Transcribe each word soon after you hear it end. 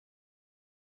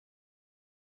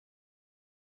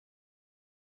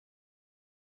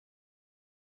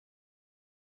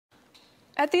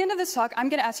At the end of this talk, I'm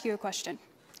going to ask you a question.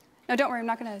 Now, don't worry, I'm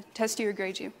not going to test you or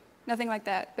grade you. Nothing like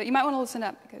that. But you might want to listen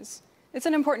up because it's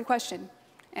an important question,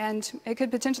 and it could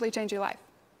potentially change your life.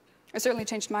 It certainly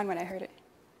changed mine when I heard it.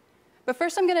 But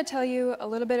first, I'm going to tell you a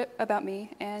little bit about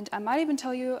me, and I might even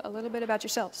tell you a little bit about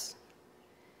yourselves.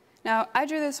 Now, I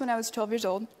drew this when I was 12 years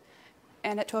old,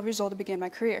 and at 12 years old, I began my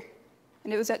career.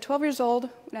 And it was at 12 years old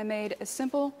when I made a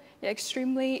simple yet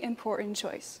extremely important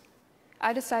choice.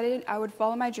 I decided I would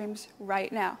follow my dreams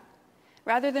right now,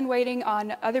 rather than waiting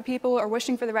on other people or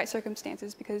wishing for the right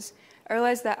circumstances, because I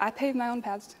realized that I paved my own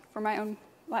paths for my own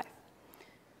life.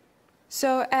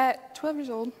 So at 12 years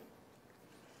old,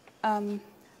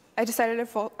 I decided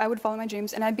I would follow my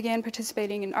dreams, and I began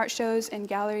participating in art shows and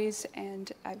galleries,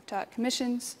 and I've taught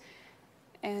commissions,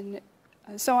 and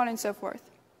so on and so forth.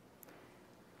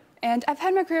 And I've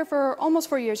had my career for almost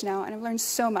 4 years now, and I've learned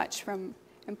so much, from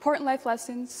important life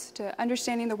lessons to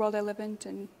understanding the world I live in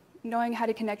and knowing how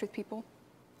to connect with people.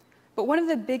 But one of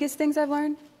the biggest things I've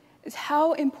learned is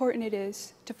how important it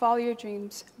is to follow your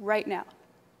dreams right now.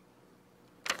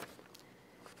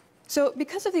 So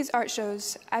because of these art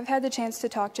shows, I've had the chance to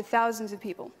talk to thousands of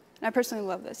people. And I personally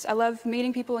love this. I love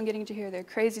meeting people and getting to hear their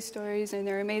crazy stories and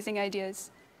their amazing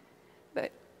ideas.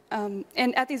 And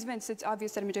at these events, it's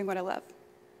obvious that I'm doing what I love.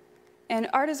 And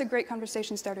art is a great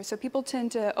conversation starter, so people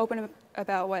tend to open up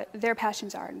about what their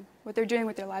passions are and what they're doing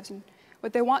with their lives and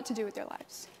what they want to do with their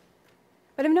lives.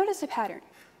 But I've noticed a pattern.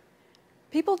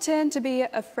 People tend to be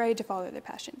afraid to follow their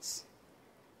passions.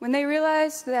 When they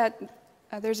realize that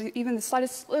there's even the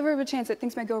slightest sliver of a chance that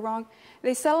things might go wrong,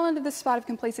 they settle into this spot of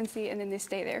complacency, and then they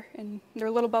stay there in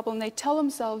their little bubble, and they tell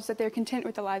themselves that they're content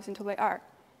with their lives until they are.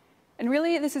 And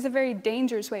really, this is a very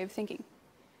dangerous way of thinking,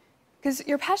 because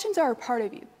your passions are a part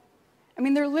of you. I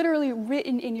mean, they're literally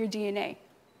written in your DNA.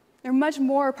 They're much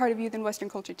more a part of you than Western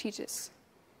culture teaches.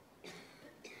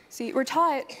 See, we're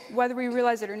taught, whether we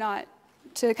realize it or not,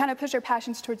 to kind of push our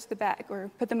passions towards the back,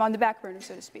 or put them on the back burner,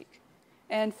 so to speak,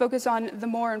 and focus on the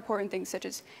more important things, such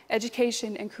as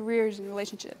education and careers and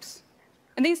relationships.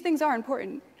 And these things are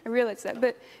important, I realize that,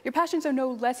 but your passions are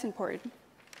no less important,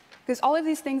 because all of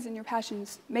these things and your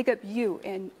passions make up you,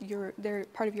 and they're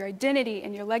part of your identity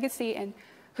and your legacy and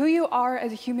who you are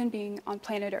as a human being on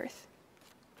planet Earth.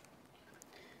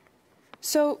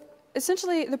 So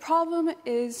essentially, the problem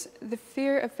is the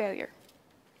fear of failure.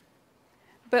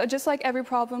 But just like every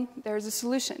problem, there is a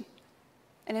solution.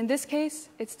 And in this case,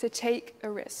 it's to take a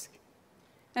risk.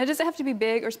 And it doesn't have to be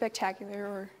big or spectacular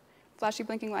or flashy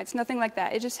blinking lights, nothing like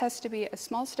that. It just has to be a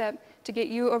small step to get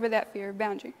you over that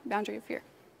boundary of fear.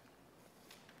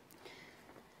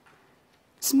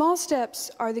 Small steps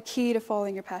are the key to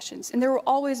following your passions, and there will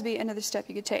always be another step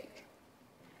you could take.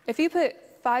 If you put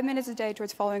 5 minutes a day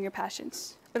towards following your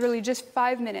passions, literally just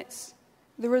 5 minutes,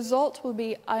 the result will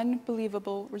be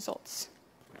unbelievable results.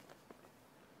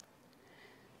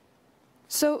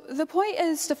 So the point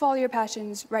is to follow your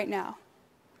passions right now,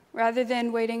 rather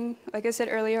than waiting, like I said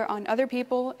earlier, on other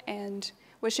people and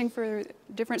wishing for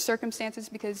different circumstances,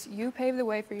 because you pave the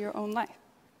way for your own life.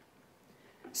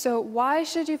 So why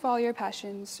should you follow your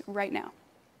passions right now?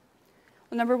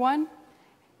 Well, number one,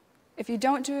 if you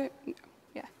don't do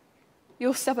it,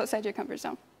 you'll step outside your comfort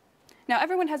zone. Now,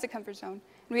 everyone has a comfort zone,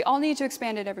 and we all need to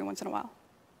expand it every once in a while.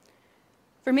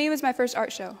 For me, it was my first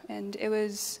art show, and it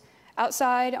was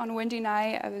outside on a windy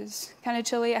night. I was kind of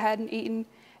chilly, I hadn't eaten,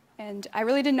 and I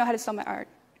really didn't know how to sell my art.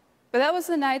 But that was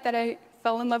the night that I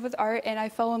fell in love with art, and I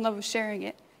fell in love with sharing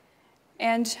it.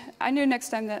 And I knew next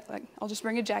time that I'll just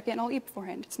bring a jacket and I'll eat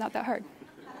beforehand. It's not that hard.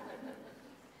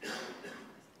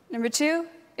 Number two,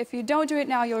 if you don't do it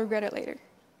now, you'll regret it later.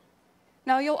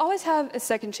 Now, you'll always have a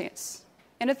second chance,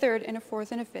 and a third, and a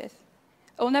fourth, and a fifth.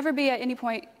 It will never be at any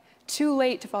point too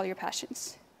late to follow your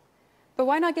passions. But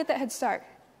why not get that head start?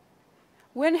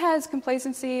 When has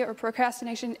complacency or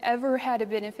procrastination ever had a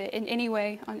benefit in any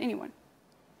way on anyone?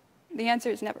 The answer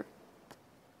is never.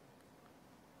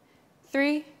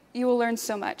 3, you will learn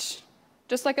so much.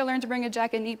 Just like I learned to bring a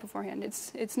jacket and eat beforehand.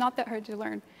 It's not that hard to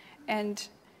learn. And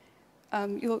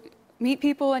you'll meet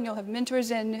people, and you'll have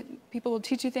mentors, and people will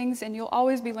teach you things, and you'll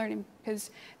always be learning,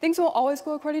 because things will always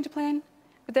go according to plan,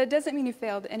 but that doesn't mean you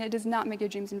failed, and it does not make your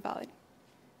dreams invalid.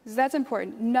 Because that's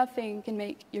important. Nothing can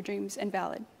make your dreams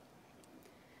invalid.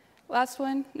 Last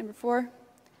one, number 4,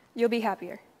 you'll be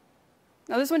happier.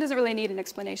 Now, this one doesn't really need an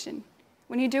explanation.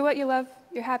 When you do what you love,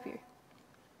 you're happier.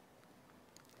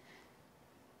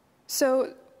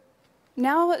 So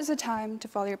now is the time to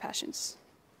follow your passions.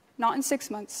 Not in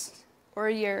 6 months, or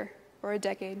a year, or a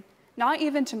decade. Not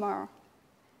even tomorrow.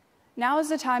 Now is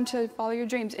the time to follow your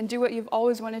dreams and do what you've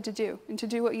always wanted to do, and to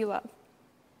do what you love.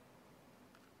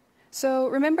 So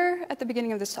remember at the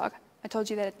beginning of this talk, I told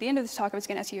you that at the end of this talk I was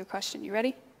going to ask you a question. You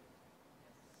ready?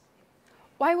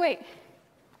 Why wait?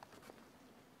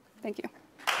 Thank you.